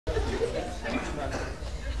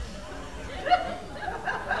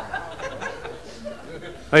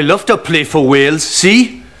I love to play for Wales,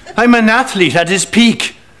 see? I'm an athlete at his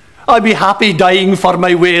peak. I'd be happy dying for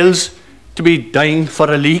my Wales, to be dying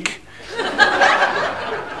for a leak.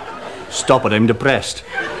 Stop it, I'm depressed.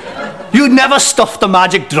 You'd never stuff the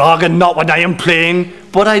magic dragon, not when I am playing.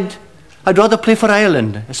 But I'd rather play for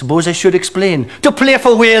Ireland. I suppose I should explain. To play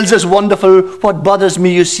for Wales is wonderful. What bothers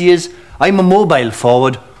me, you see, is I'm a mobile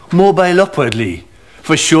forward, mobile upwardly.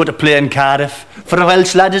 For sure to play in Cardiff. For a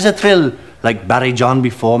Welsh lad is a thrill, like Barry John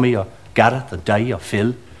before me, or Gareth, or Di, or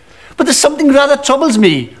Phil. But there's something rather troubles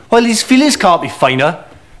me. While these feelings can't be finer,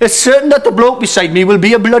 it's certain that the bloke beside me will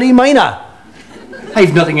be a bloody miner.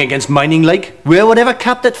 I've nothing against mining, like. Wear whatever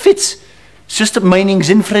cap that fits. It's just that mining's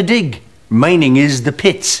in for a dig. Mining is the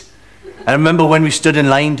pits. I remember when we stood in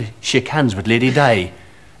line to shake hands with Lady Di.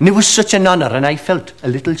 And it was such an honour, and I felt a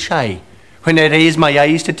little shy. When I raised my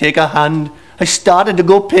eyes to take her hand, I started to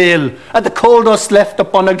go pale at the cold dust left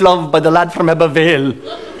upon a glove by the lad from Ebervale.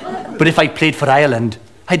 But if I played for Ireland,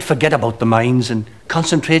 I'd forget about the mines and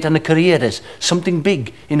concentrate on a career as something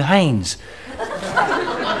big in Heinz.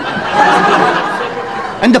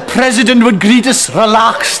 And the president would greet us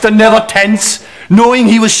relaxed and never tense, knowing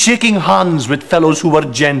he was shaking hands with fellows who were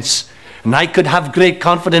gents. And I could have great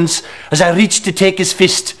confidence as I reached to take his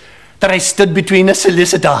fist that I stood between a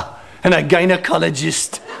solicitor and a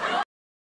gynecologist.